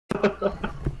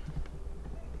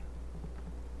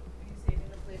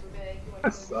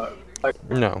That sucks.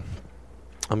 No,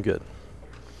 I'm good.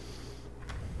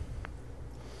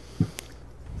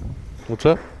 What's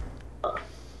up? I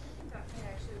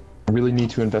really need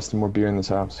to invest in more beer in this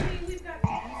house.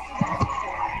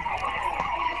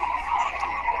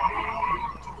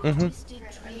 Mm-hmm.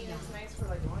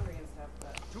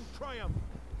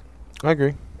 I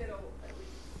agree.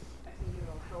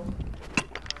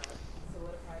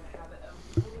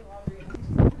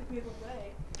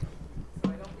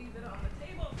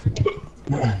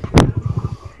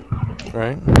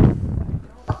 Right.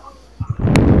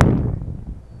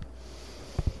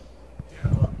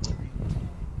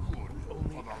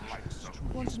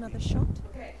 Want another shot?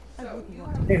 I wouldn't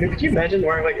want to. Hey, dude, could you imagine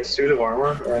wearing like a suit of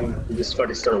armor and you just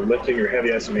fucking start lifting your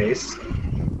heavy ass mace?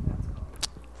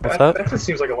 What's that? That just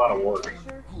seems like a lot of work.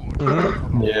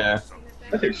 Mm-hmm. Yeah.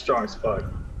 That thing's strong as fuck.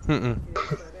 Mm-mm.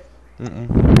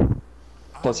 Mm-mm.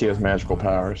 Plus he has magical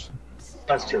powers.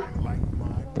 That's true.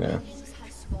 Yeah.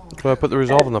 So I put the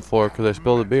resolve on the floor because I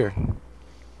spilled the beer.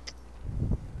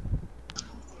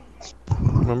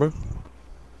 Remember?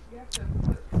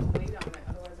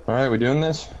 Alright, we doing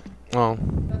this? Oh.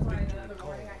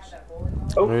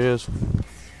 Oh. There he is.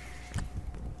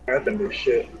 That didn't do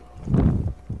shit.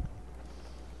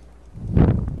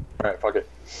 Alright, fuck it.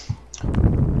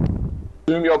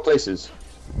 Zoom your places.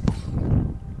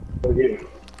 Oh, yeah.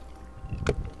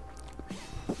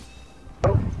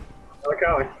 Oh, another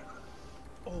collie.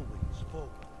 Always forward.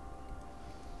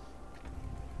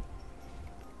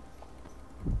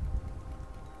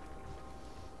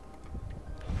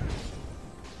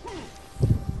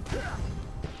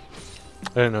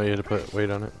 I didn't know you had to put weight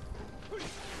on it.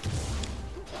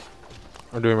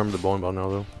 I do remember the bowling ball now,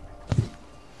 though.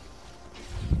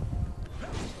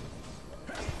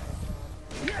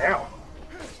 Ow.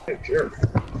 Hey, jerk.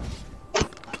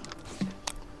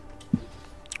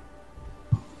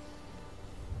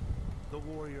 The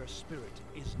warrior spirit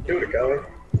is Do it, collie.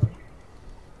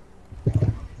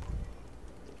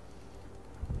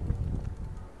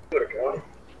 Do it, collie.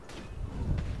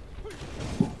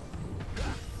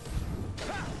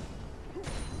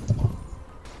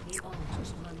 The altars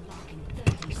will unlock in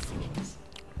 30 seconds.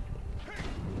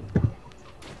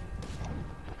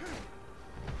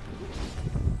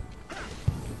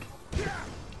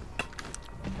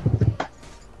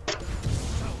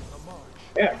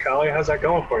 Yeah, collie, how's that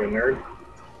going for you, nerd?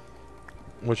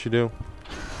 What you do?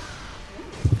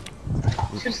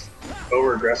 Just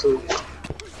over aggressive.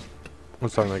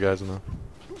 Let's talk to the guys in the.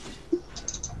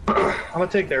 I'm gonna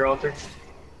take their altar.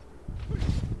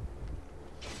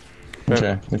 Okay,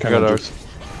 they're We kind got of ours.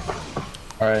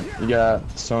 Alright, you got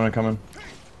Sona coming.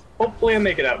 Hopefully I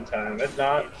make it out in time. If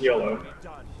not, YOLO.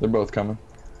 They're both coming.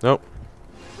 Nope.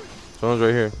 Someone's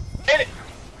right here. Get it!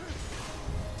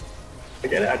 I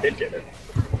get it, I did get it.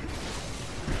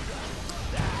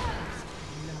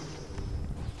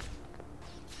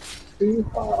 Too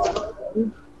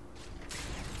hard.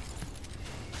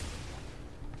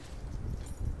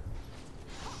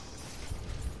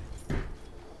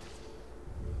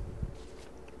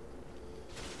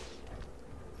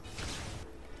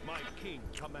 my king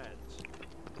commands.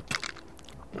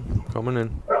 Coming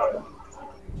in.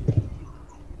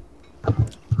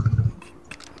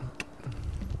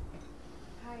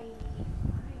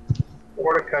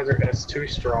 Mordekaiser is too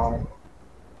strong.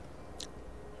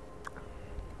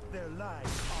 Their lives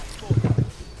are forward.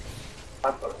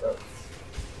 I fucked up.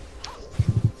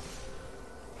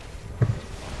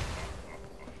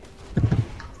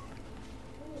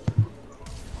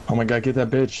 Oh my god, get that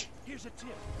bitch. Here's a tip.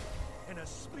 And a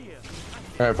spear.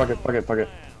 Alright, fuck it, fuck it, fuck it.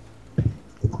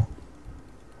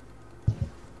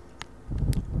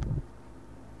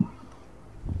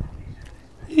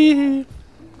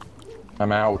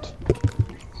 I'm out.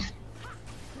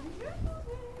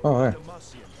 Oh, there.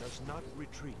 Demacian does not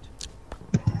retreat.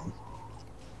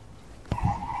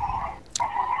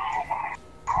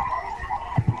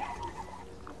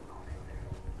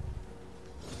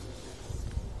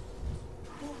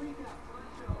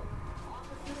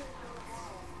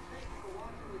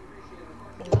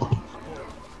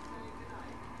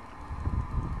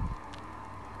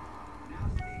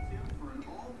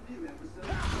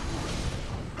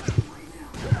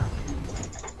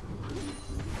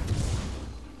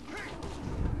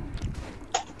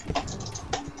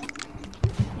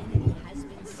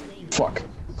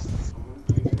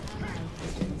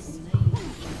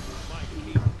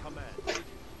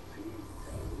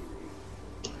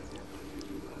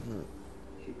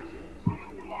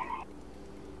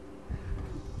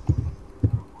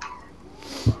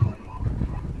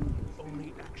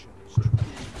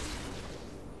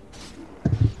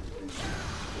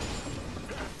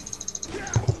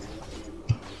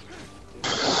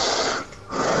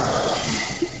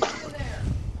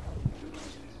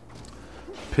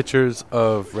 pictures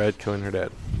of Red killing her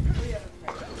dad.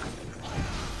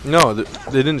 No,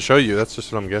 they didn't show you. That's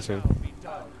just what I'm guessing.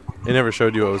 They never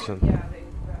showed you what was in.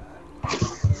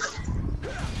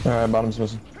 Alright, bottom's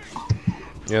missing.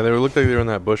 Yeah, they looked like they were in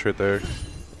that bush right there.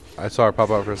 I saw her pop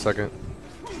out for a second.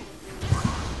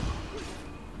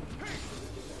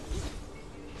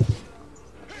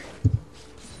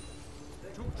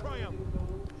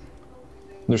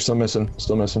 They're still missing.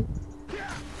 Still missing.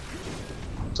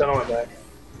 Send on my back.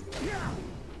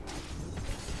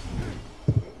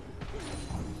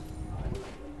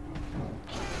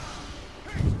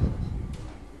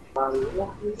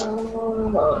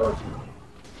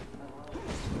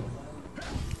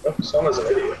 Oh, someone's an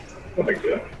idiot. Oh my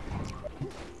god.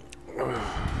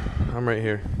 I'm right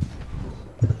here.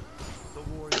 The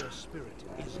warrior spirit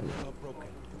is never broken.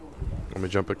 Let me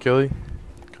jump a killie.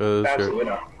 Cause Absolutely you're...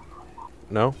 not.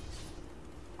 No?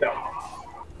 No.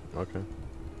 Okay.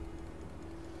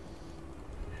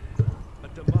 A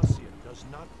Demacian does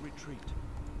not retreat.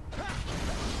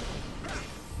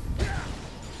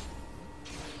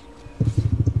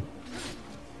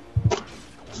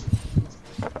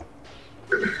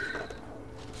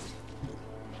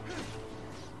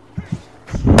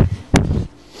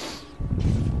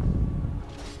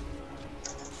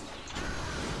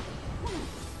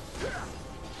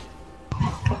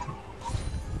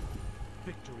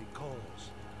 Victory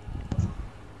calls.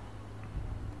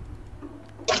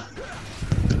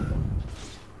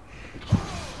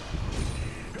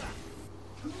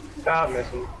 Stop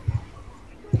missing.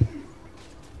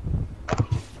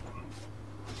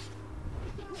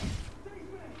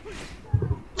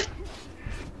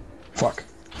 Fuck.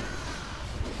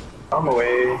 I'm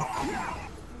away.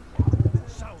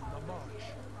 Sound the march.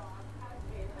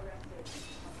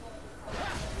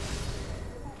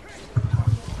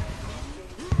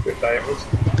 Good fight. Let's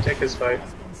take this fight.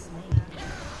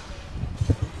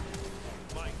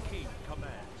 My king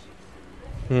commands.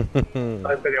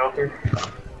 Fight for the altar.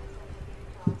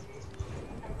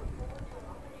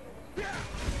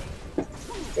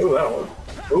 Ooh, that one.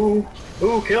 Ooh,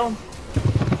 ooh, kill him.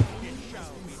 It shall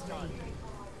be done.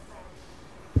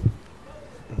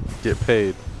 Get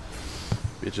paid,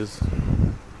 bitches.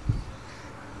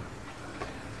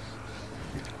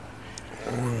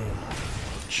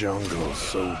 Jungle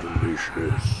so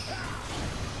delicious.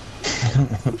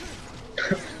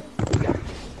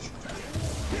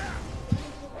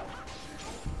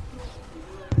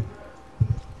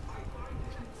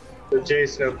 The J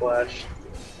Snow Flash.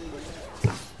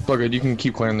 Fuck it, you can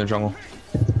keep clearing the jungle.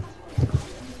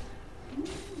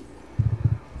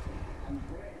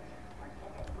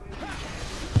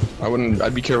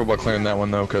 I'd be careful about clearing that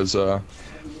one though, cause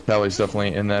Valley's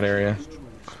definitely in that area.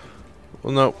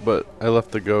 Well, no, but I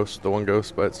left the one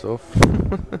ghost by itself.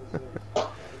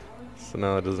 So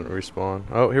now it doesn't respawn.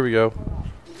 Oh, here we go.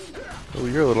 Oh,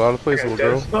 you're a little out of place, little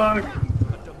girl. Fuck. A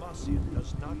Demacian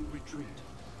does not retreat.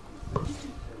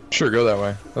 Sure, go that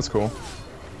way. That's cool.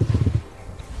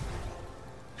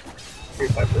 Here,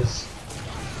 fight this.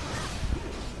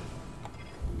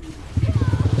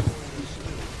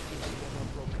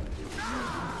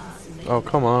 Oh,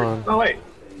 come on. Oh wait.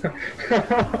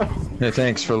 Yeah,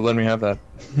 thanks for letting me have that.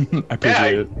 I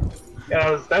appreciate it.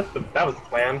 Yeah, that was the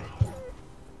plan.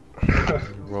 You're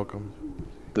welcome.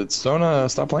 Did Stone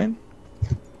stop playing?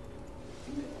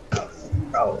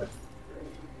 Probably.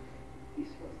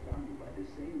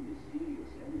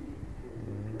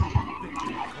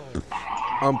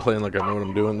 I'm playing like I know what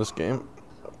I'm doing this game.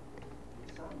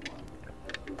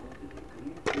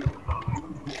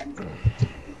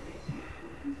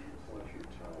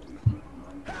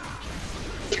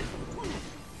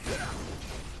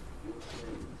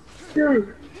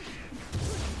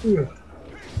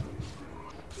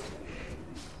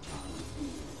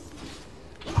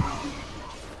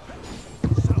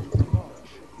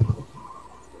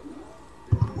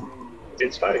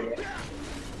 It's fighting me.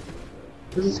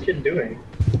 What is this kid doing?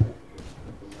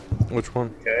 Which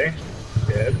one? Okay.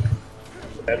 Dead.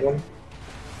 Dead one.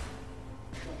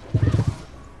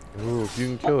 Ooh, if you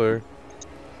can kill her.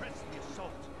 Press the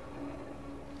assault.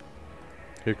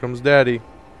 Here comes Daddy.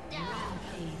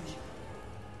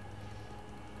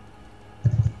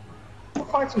 I'll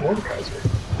find some Mordekaiser.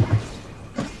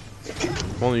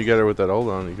 If only you got her with that ult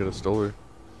on, you could have stole her.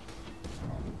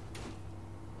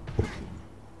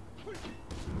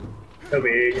 No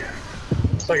big.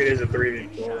 Looks like it is a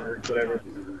 3v4 or whatever.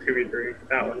 2v3.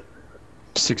 That one.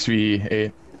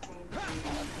 6v8.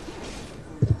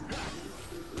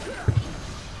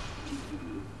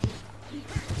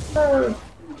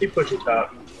 Keep pushing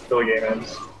top till the game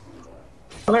ends.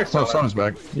 Oh, there's Oh, someone. Stone's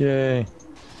back. Yay.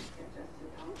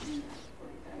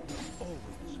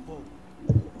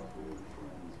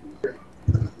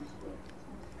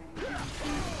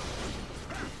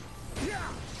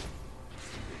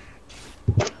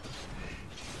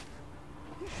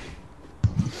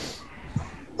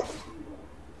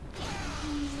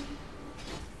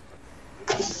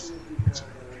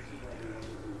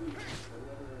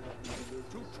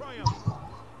 To triumph.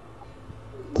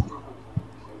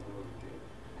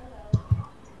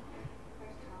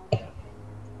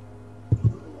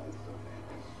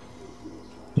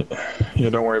 Yeah,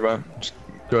 don't worry about it. Just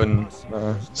go ahead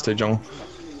and stay jungle.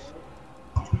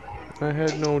 I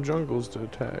had no jungles to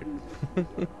attack. You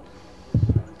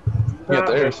got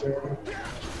theirs.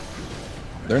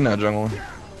 They're not jungling.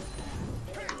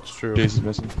 It's true. Jace is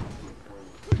missing.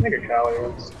 I think a Kali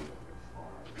was.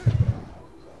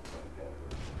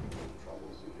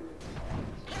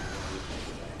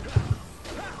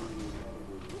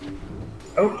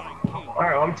 Oh,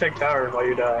 alright, I'm gonna take tower while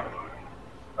you die.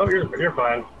 Oh, you're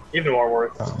fine. Even more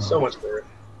worth. So much worth.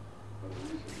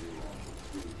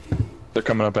 They're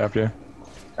coming up after you.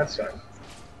 That's fine.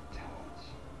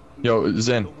 Yo,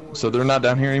 Zen. So they're not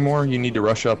down here anymore. You need to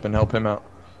rush up and help him out.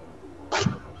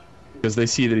 Because they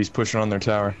see that he's pushing on their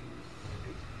tower.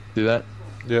 See that?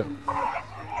 Yeah.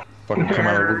 Fucking come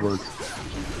out of the woodwork.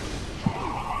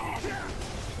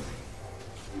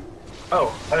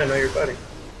 Oh, I didn't know you were fighting.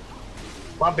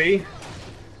 My B.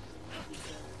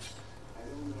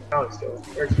 Kali's still.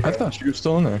 Where'd she I go? thought she was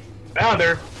still in there. Found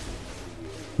her!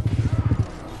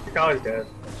 Kali's dead.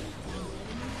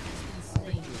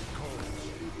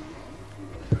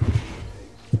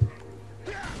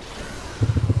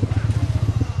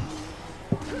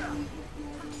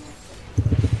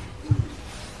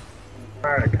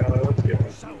 Alright, Kali, let's get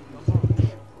him.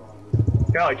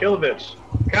 Kali, kill the bitch.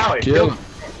 Kali, Kill him.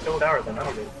 Kill the tower then, I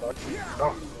don't give a fuck.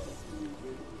 Oh.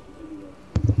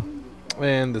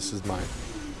 And this is mine.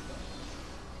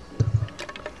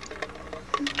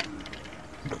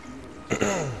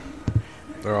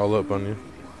 They're all up on you.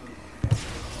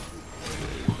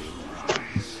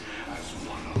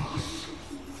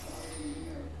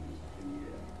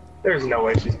 There's no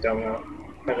way she's dumb enough.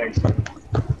 I think so.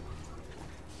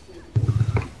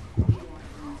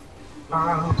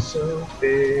 I'm so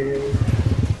big.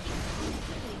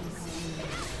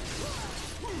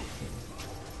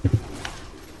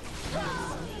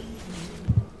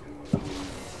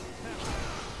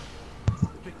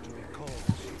 Victory calls.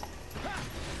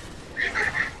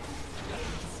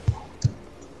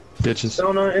 Bitches.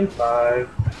 Persona in 5.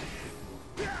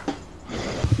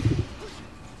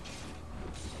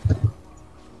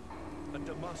 A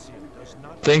Demacian does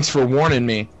not. Thanks for warning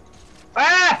me.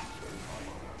 Ah!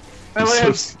 I I'm so live!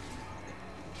 s-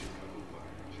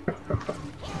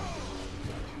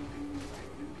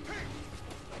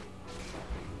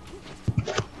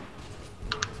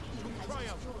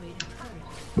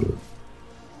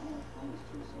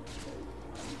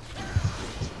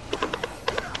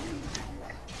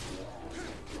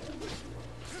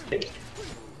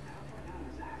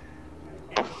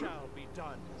 Shall be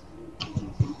done.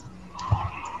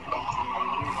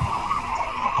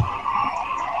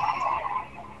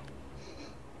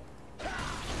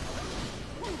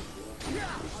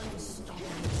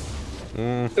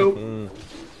 Nope.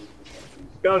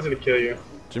 God's gonna kill you.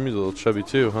 Jimmy's a little chubby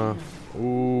too, huh?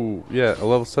 Ooh, yeah, a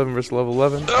level 7 versus level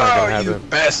 11. Oh, I can have you it.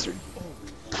 bastard.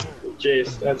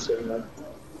 Jace, that's him, man.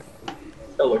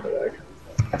 Don't look at that.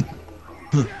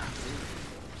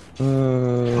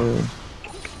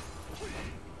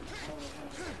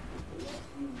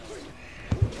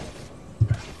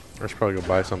 I should probably go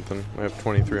buy something. I have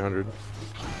 2,300.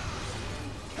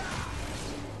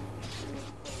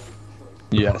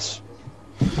 Yes.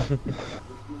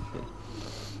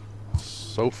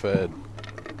 So fed.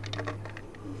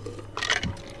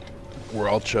 We're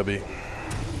all chubby.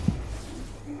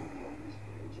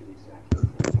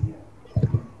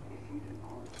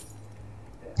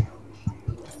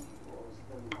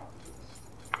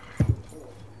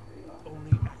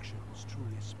 Only actions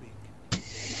truly speak.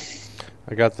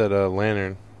 I got that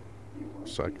lantern,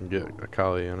 so I can get a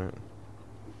Kali in it.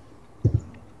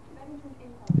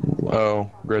 Oh,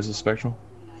 Grez's Spectral?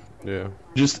 Yeah.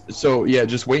 Just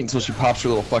wait until she pops her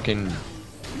little fucking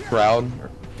crowd.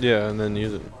 Yeah, and then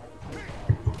use it.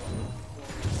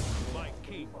 My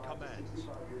king commands.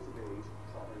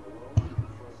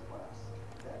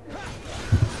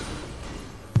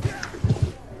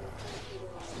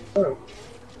 Oh.